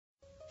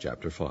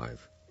Chapter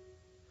 5.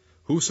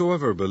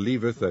 Whosoever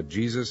believeth that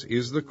Jesus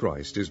is the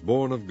Christ is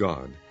born of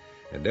God,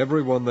 and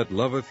every one that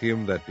loveth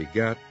him that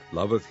begat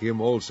loveth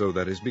him also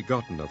that is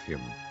begotten of him.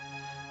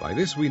 By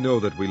this we know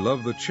that we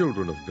love the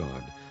children of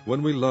God,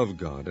 when we love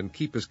God and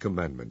keep his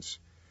commandments.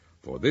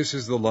 For this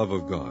is the love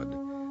of God,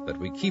 that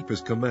we keep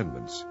his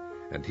commandments,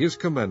 and his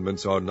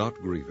commandments are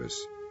not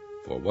grievous.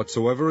 For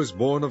whatsoever is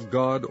born of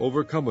God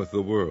overcometh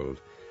the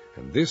world,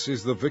 and this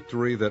is the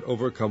victory that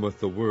overcometh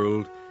the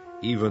world,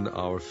 even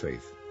our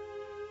faith.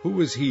 Who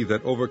is he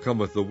that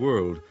overcometh the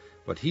world,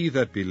 but he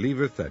that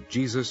believeth that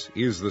Jesus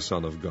is the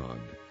Son of God?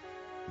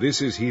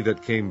 This is he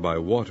that came by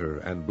water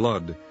and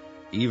blood,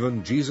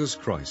 even Jesus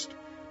Christ,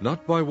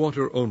 not by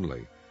water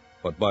only,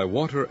 but by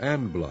water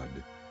and blood.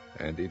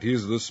 And it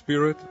is the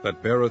Spirit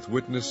that beareth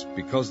witness,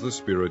 because the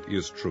Spirit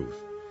is truth.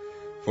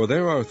 For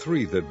there are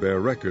three that bear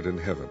record in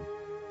heaven,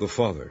 the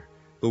Father,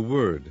 the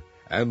Word,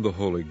 and the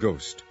Holy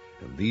Ghost,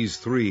 and these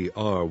three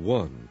are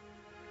one.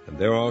 And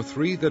there are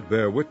three that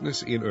bear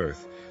witness in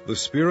earth, the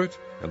Spirit,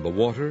 and the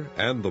water,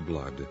 and the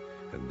blood,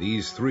 and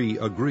these three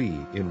agree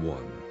in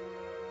one.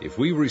 If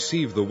we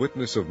receive the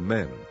witness of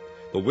men,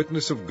 the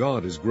witness of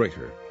God is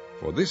greater,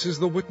 for this is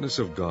the witness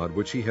of God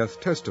which he hath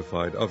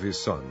testified of his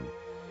Son.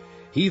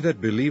 He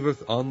that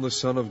believeth on the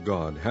Son of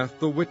God hath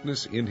the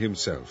witness in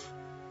himself.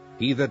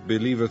 He that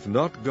believeth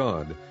not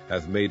God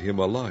hath made him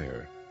a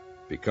liar,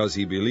 because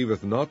he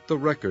believeth not the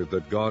record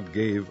that God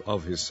gave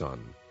of his Son.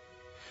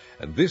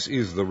 And this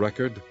is the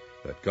record,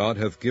 that God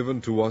hath given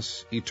to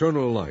us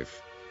eternal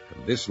life,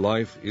 and this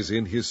life is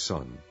in his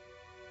Son.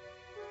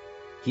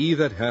 He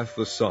that hath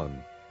the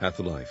Son hath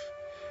life,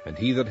 and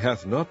he that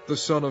hath not the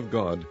Son of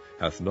God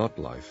hath not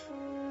life.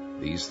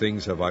 These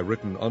things have I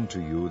written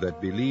unto you that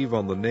believe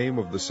on the name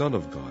of the Son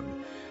of God,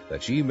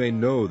 that ye may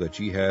know that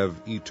ye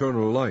have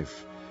eternal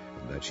life,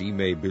 and that ye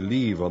may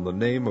believe on the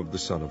name of the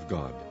Son of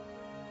God.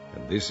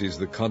 And this is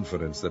the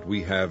confidence that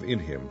we have in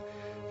him,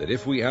 that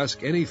if we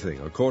ask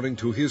anything according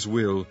to his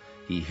will,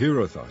 he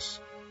heareth us.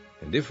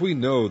 And if we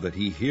know that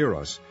he hear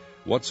us,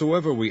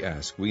 whatsoever we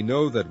ask, we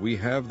know that we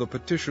have the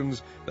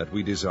petitions that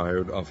we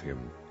desired of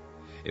him.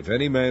 If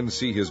any man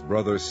see his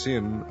brother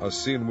sin, a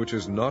sin which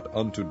is not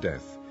unto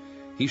death,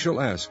 he shall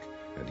ask,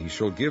 and he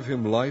shall give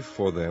him life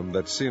for them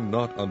that sin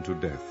not unto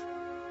death.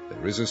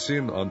 There is a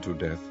sin unto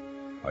death.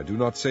 I do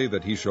not say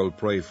that he shall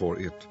pray for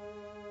it.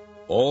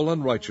 All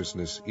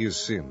unrighteousness is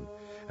sin,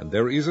 and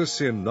there is a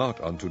sin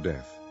not unto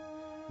death.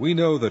 We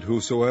know that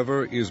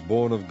whosoever is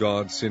born of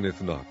God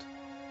sinneth not,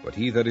 but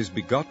he that is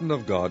begotten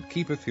of God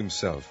keepeth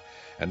himself,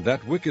 and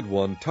that wicked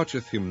one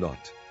toucheth him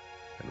not.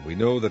 And we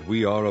know that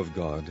we are of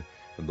God,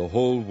 and the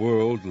whole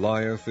world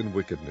lieth in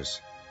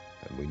wickedness.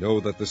 And we know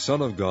that the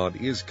Son of God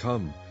is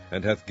come,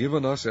 and hath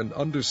given us an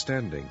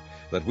understanding,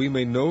 that we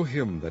may know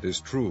him that is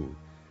true.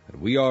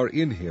 And we are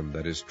in him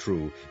that is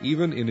true,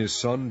 even in his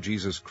Son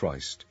Jesus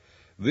Christ.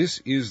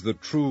 This is the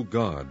true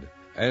God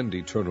and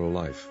eternal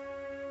life.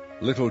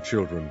 Little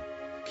children,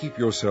 keep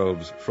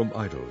yourselves from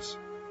idols.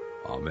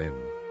 Amen.